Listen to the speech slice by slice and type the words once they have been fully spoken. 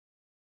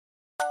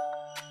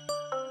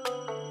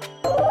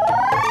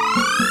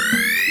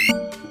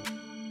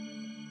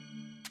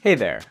Hey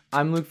there,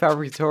 I'm Luke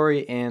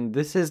Fabricatori, and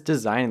this is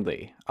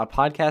Designedly, a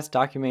podcast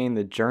documenting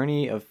the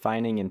journey of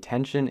finding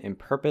intention and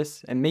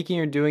purpose and making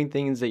or doing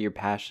things that you're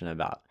passionate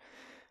about.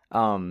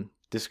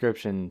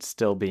 Description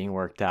still being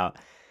worked out.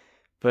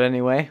 But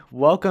anyway,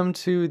 welcome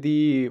to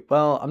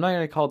I'm not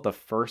going to call it the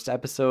first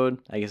episode.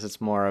 I guess it's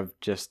more of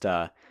just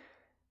a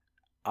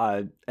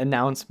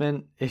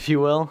announcement, if you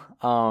will,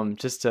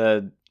 just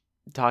to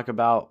talk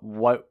about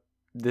what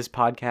this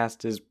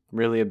podcast is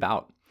really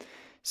about.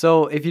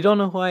 So if you don't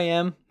know who I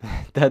am,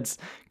 that's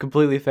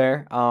completely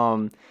fair.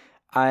 I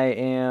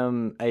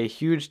am a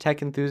huge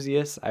tech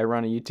enthusiast. I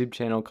run a YouTube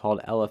channel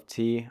called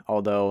LFT,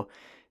 although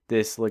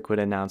this Liquid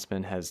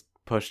announcement has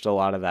pushed a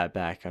lot of that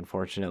back,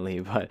 unfortunately,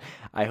 but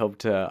I hope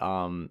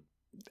to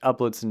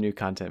upload some new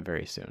content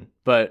very soon.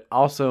 But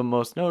also,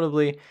 most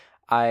notably,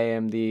 I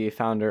am the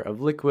founder of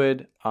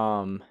Liquid,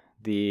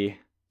 the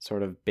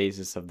sort of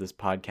basis of this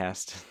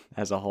podcast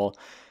as a whole.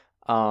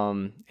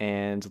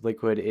 And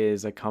Liquid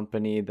is a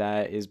company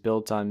that is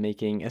built on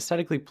making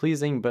aesthetically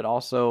pleasing, but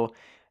also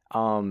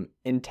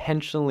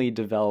intentionally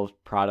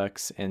developed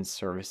products and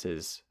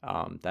services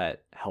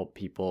that help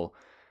people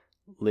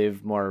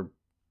live more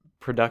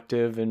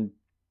productive and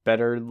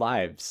better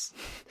lives.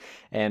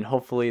 And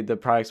hopefully the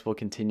products will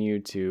continue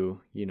to,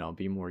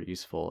 be more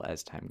useful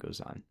as time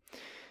goes on.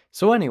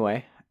 So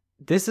anyway,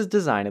 this is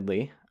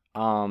Designedly.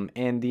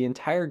 And the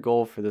entire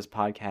goal for this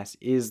podcast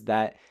is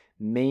that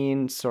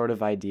main sort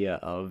of idea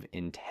of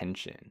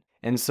intention.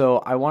 And so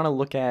I want to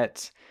look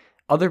at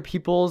other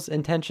people's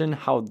intention,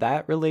 how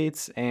that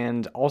relates,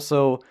 and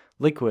also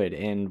Liquid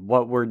and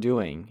what we're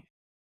doing.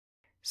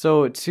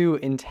 So to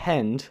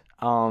intend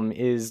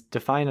is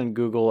defined on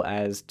Google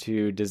as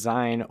to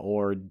design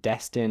or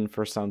destine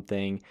for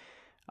something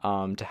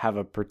to have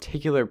a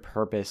particular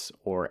purpose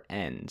or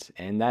end.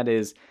 And that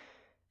is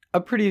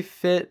a pretty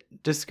fit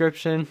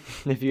description,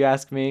 if you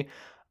ask me.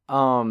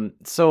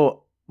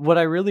 So what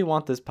I really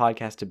want this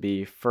podcast to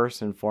be,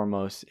 first and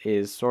foremost,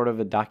 is sort of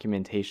a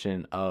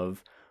documentation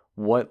of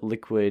what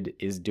Liquid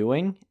is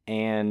doing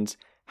and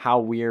how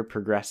we're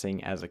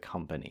progressing as a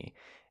company.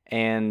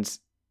 And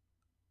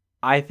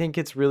I think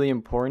it's really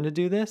important to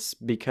do this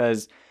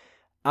because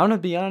I'm going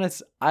to be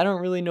honest, I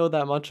don't really know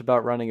that much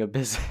about running a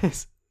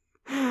business.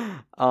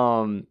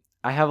 I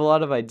have a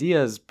lot of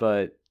ideas,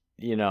 but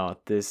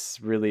this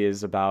really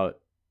is about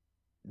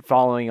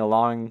following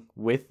along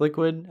with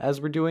Liquid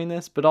as we're doing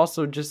this, but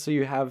also just so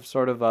you have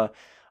sort of a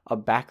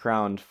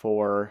background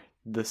for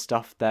the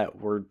stuff that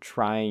we're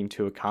trying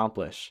to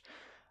accomplish.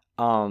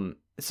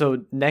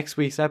 So next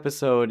week's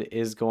episode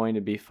is going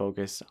to be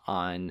focused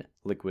on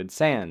Liquid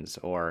Sans,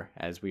 or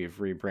as we've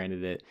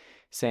rebranded it,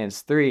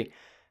 Sans 3.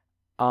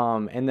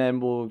 And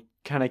then we'll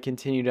kind of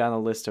continue down the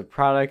list of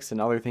products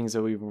and other things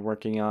that we've been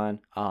working on.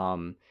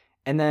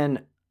 And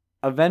then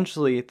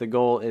eventually the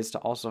goal is to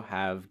also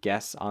have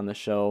guests on the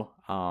show,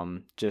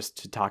 just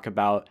to talk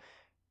about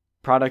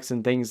products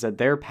and things that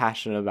they're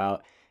passionate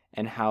about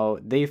and how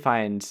they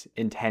find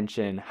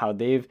intention, how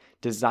they've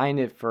designed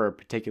it for a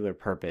particular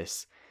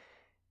purpose.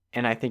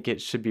 And I think it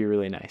should be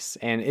really nice.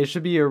 And it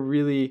should be a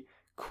really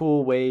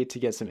cool way to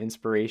get some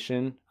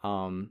inspiration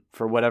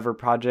for whatever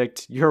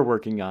project you're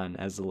working on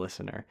as a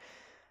listener.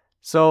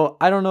 So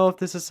I don't know if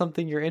this is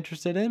something you're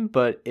interested in,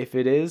 but if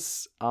it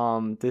is,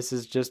 this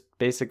is just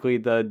basically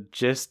the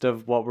gist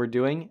of what we're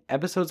doing.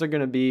 Episodes are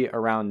going to be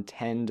around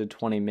 10 to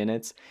 20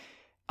 minutes.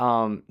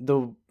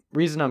 The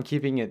reason I'm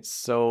keeping it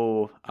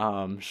so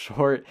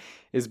short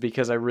is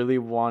because I really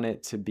want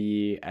it to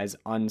be as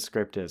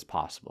unscripted as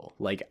possible.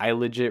 Like, I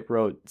legit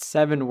wrote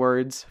 7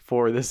 words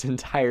for this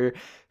entire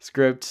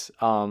script.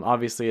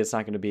 Obviously, it's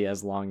not going to be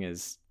as long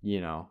as,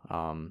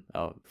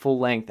 a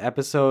full-length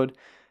episode.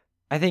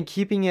 I think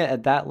keeping it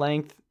at that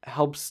length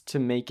helps to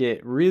make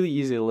it really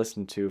easy to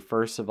listen to,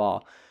 first of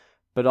all.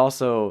 But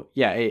also,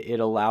 it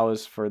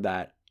allows for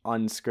that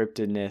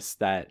unscriptedness,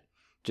 that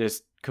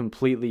just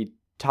completely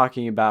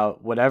talking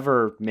about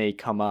whatever may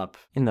come up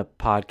in the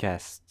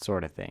podcast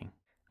sort of thing.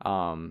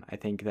 I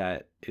think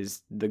that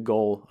is the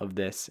goal of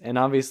this. And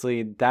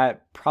obviously,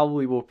 that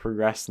probably will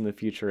progress in the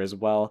future as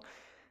well.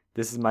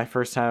 This is my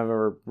first time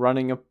ever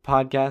running a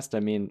podcast. I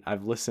mean,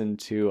 I've listened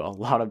to a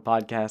lot of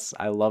podcasts.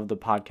 I love the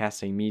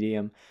podcasting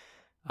medium.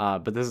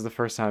 But this is the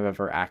first time I've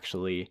ever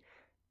actually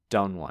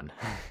done one.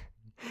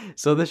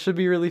 So this should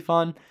be really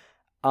fun.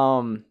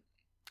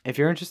 If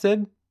you're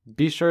interested,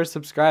 be sure to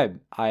subscribe.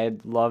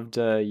 I'd love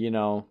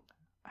to,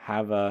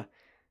 have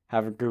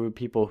a group of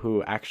people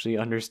who actually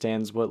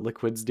understands what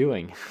Liquid's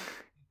doing.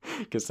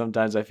 Because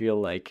sometimes I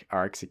feel like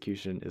our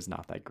execution is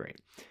not that great.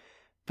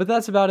 But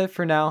that's about it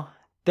for now.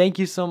 Thank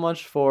you so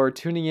much for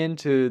tuning in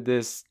to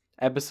this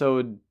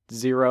episode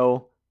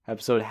 0,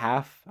 episode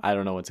half. I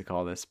don't know what to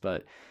call this,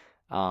 but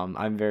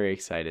I'm very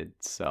excited.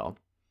 So,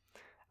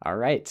 all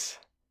right.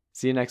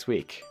 See you next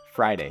week.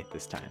 Friday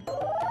this time.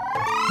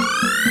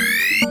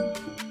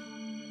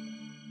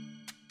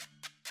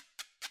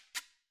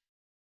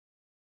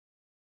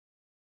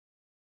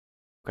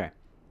 Okay.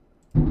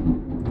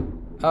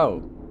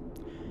 Oh,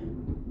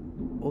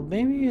 well,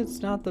 maybe it's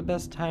not the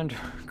best time to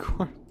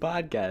record a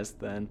podcast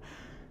then.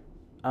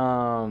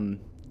 Um,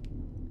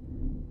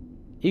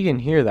 you can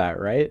hear that,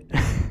 right?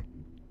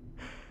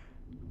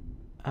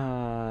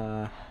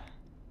 uh,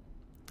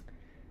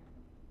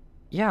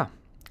 yeah.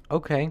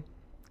 Okay,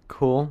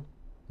 cool.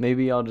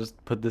 Maybe I'll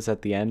just put this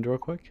at the end real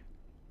quick.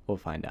 We'll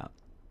find out.